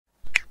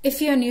If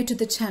you are new to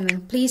the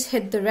channel, please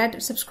hit the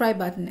red subscribe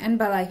button and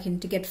bell icon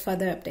to get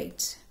further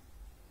updates.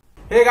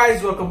 Hey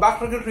guys, welcome back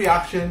to Lyrical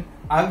Reaction.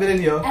 I'm Viren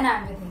here. And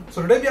I'm Ajith.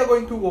 So today we are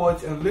going to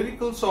watch a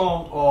lyrical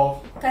song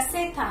of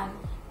Kasethan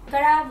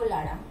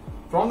Kadavulada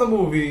from the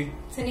movie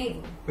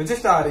Thunivu, which is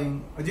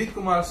starring Ajith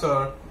Kumar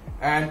sir,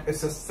 and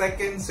it's the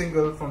second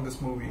single from this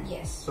movie.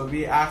 Yes. So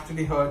we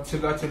actually heard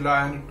Chilla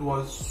Chilla and it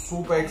was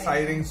super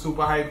exciting,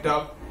 super hyped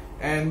up,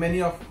 and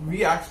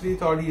we actually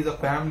thought he's a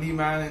family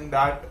man in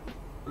that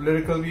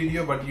lyrical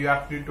video, but you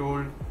actually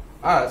told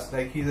us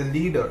like he's a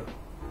leader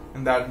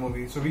in that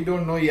movie. So we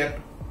don't know yet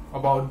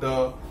about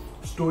the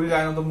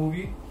storyline of the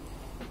movie,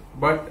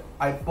 but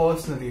I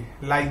personally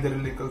like the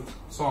lyrical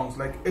songs.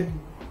 Like it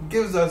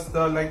gives us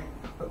the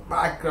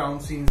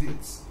background scenes,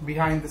 it's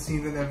behind the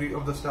scenes and every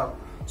of the stuff.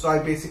 So I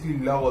basically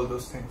love all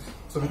those things.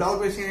 So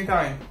without wasting any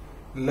time,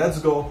 let's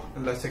go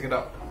and let's check it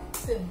out.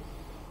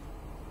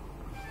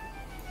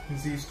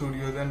 Z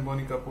Studios and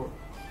Boni Kapoor.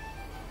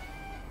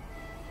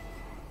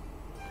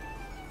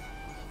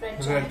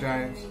 Red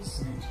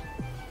Giants.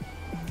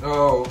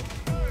 Oh.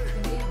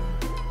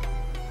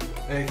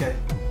 Okay.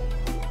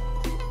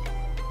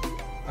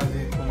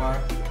 Ajith Kumar.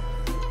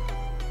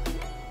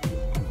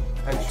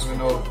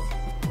 Vinoth.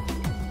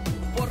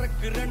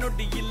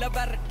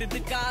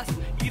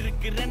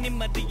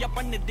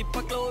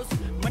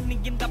 Money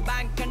in the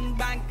bank and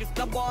bank is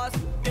the boss.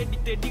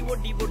 Teddy,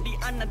 wodi,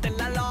 another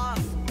loss.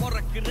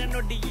 Money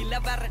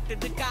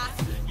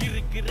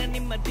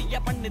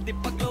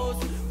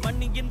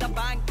in the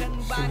bank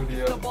and bank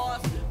is the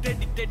boss.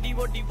 Teddy,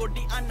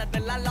 wodi,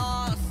 another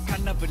loss.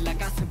 Kanavilla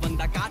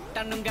Kasabanda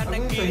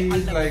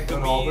Katanunganaki, like a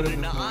robber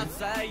in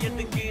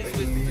this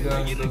movie.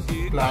 Like a leader,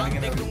 planning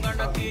and everything.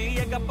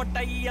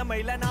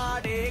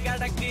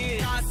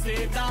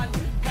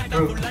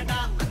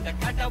 Kadavulada, the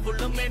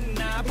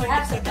Kadavulumena,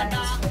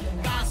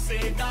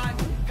 Kasethan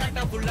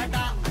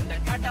Kadavulada, the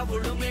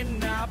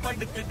Kadavulumena,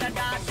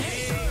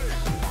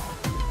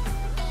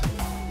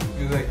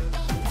 Music.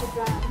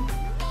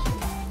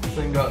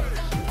 Singer.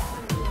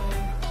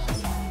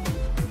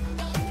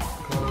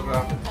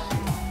 Choreographer.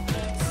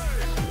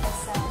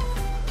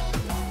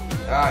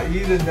 Yeah,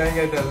 he's enjoying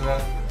it as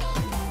well.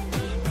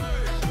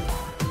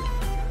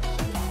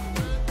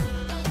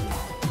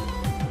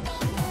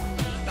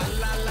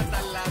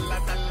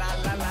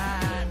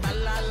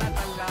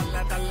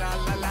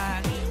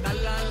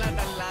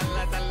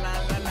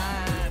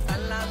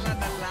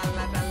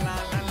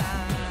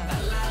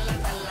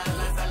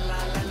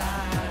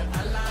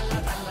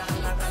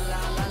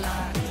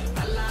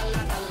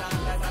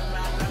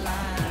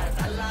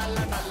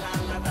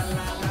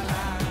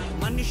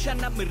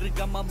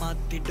 Mirgama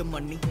matted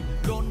money.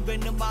 Don't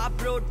win my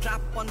bro,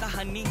 trap on the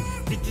honey.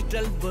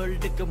 Digital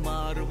world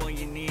Kamaru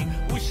Moyini.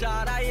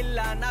 Ushara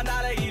illa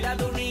Nadala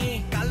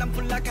Iladuni.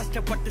 Kalampula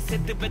Kastapatu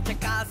set the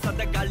Betaka,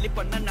 the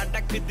Galipana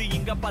Natak with the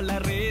Inga Pala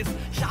race.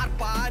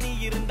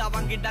 Sharpani in the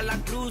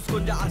Wangidala cruise,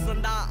 Kunja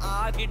Asanda,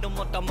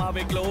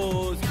 Agidumotama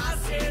close.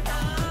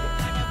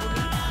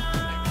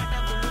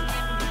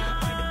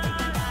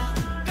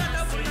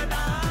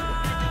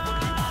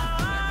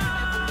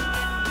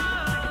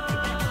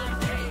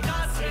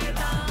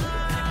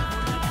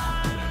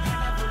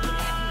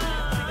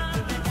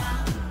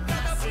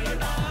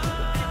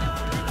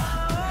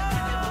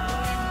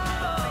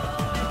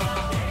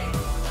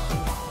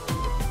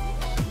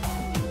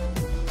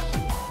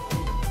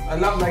 I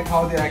love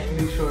how they're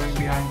actually showing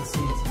behind the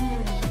scenes.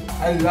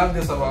 I love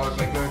this about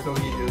lyrical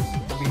videos,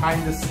 the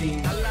behind the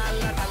scenes. I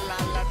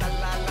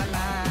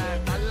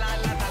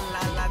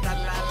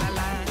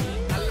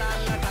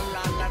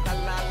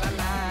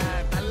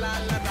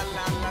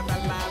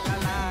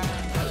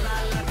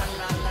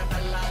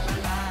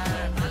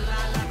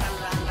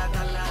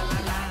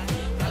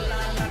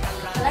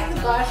like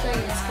the bar showing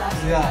this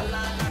class. Yeah.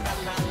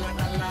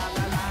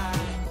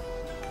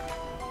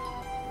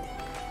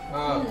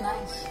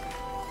 Nice.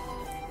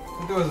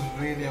 It was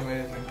really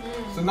amazing.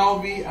 So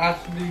now we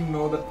actually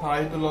know the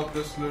title of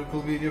this lyrical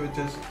video, which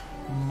is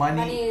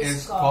Money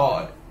is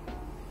God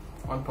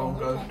on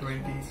Conquer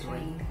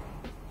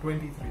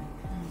 2023.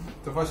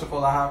 So first of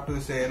all, I have to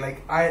say,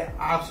 I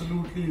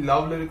absolutely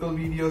love lyrical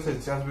videos.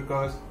 It's just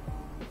because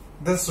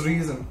this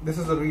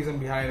is the reason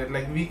behind it.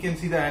 We can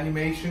see the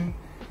animation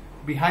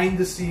behind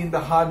the scene, the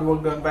hard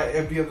work done by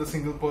every other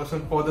single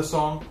person for the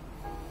song.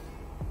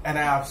 And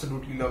I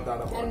absolutely love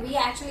that about it. And we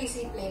actually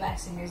see playback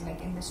singers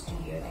in the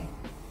studio,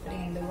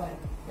 putting in the work.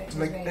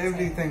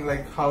 Everything,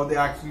 how they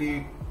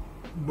actually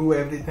do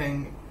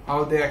everything,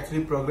 how they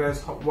actually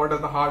progress, what are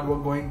the hard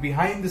work going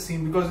behind the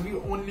scene, because we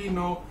only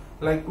know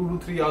 2 to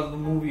 3 hours of the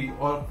movie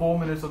or 4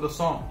 minutes of the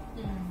song.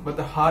 But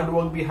the hard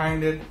work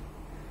behind it,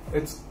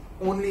 it's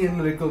only in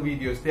lyrical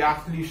videos. They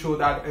actually show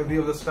that every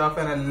other stuff,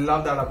 and I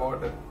love that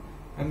about it.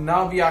 And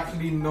now we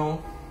actually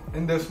know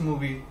in this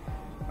movie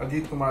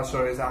Ajith Kumar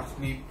sir is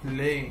actually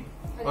playing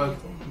a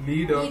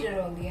leader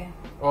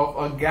of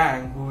a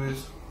gang who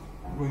is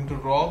going to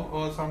rob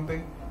or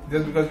something,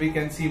 just because we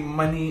can see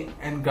money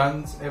and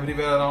guns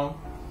everywhere around.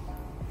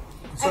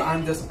 So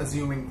I'm just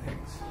assuming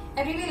things.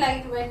 I really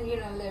liked when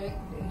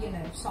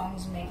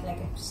songs make like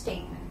a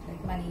statement,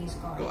 like money is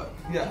God.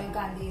 Yeah.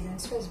 Gandhi is in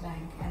Swiss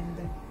bank and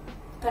the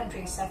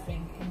country is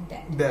suffering in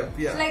debt.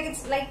 Yeah. So like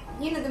it's like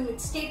the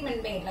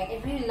statement made. Like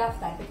I really love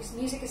that because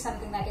music is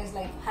something that is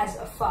like has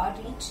a far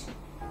reach.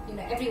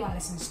 Everyone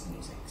listens to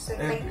music, so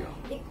like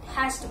it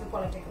has to be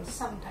political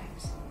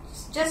sometimes,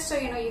 just so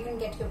you can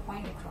get your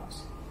point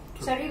across.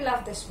 True. So I really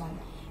love this one,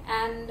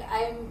 and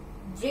I'm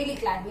really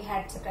glad we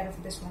had subtitles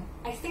for this one.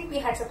 I think we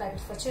had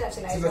subtitles for Chila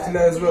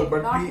as well,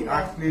 but we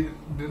actually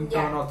didn't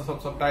turn off the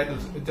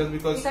subtitles. Just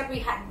because we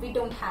thought we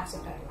don't have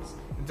subtitles.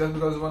 Just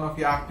because one of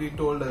you actually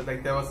told us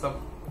like there was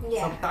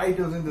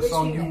subtitles in the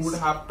song, you would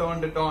have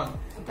turned it on,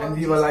 and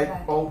we were like,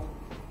 oh,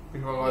 we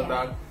forgot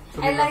that.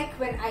 So I like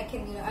when I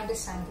can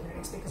understand the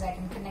lyrics because I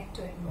can connect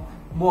to it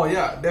more.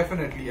 Yeah,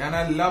 definitely. And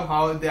I love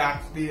how they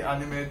actually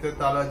animated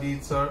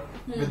Ajith sir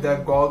with their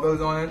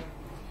goggles on it.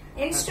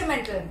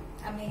 Instrumental,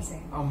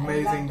 amazing.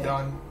 Amazing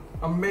done.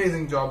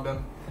 Amazing job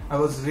done. I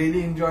was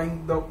really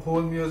enjoying the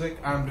whole music.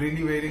 I'm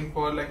really waiting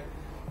for like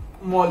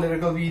more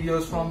lyrical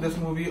videos from this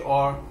movie,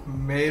 or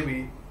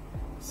maybe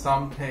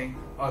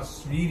a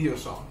video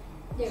song.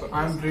 Yeah, so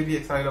I'm really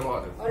excited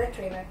about it. Or a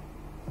trailer.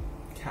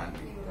 Can be.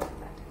 You will love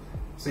that.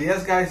 So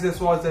yes guys,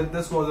 this was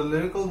a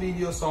lyrical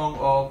video song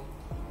of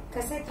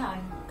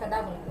Kasethan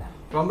Kadavulada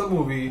from the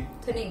movie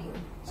Thunivu.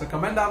 So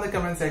comment down in the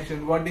comment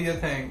section, what do you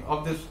think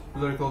of this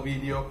lyrical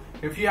video?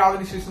 If you have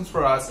any suggestions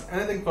for us,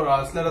 anything for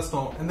us, let us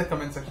know in the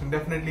comment section.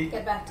 Definitely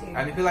get back to you.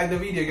 And if you like the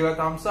video, give it a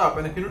thumbs up.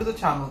 And if you're new to the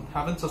channel,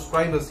 haven't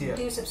subscribed us yet,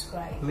 do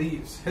subscribe.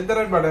 Please hit the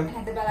red button and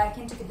hit the bell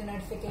icon to get the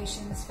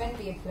notifications when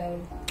we upload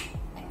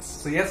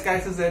next. So yes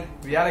guys, this is it.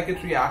 We are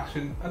a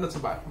Reaction, and that's a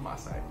bye from our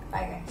side.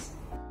 Bye guys.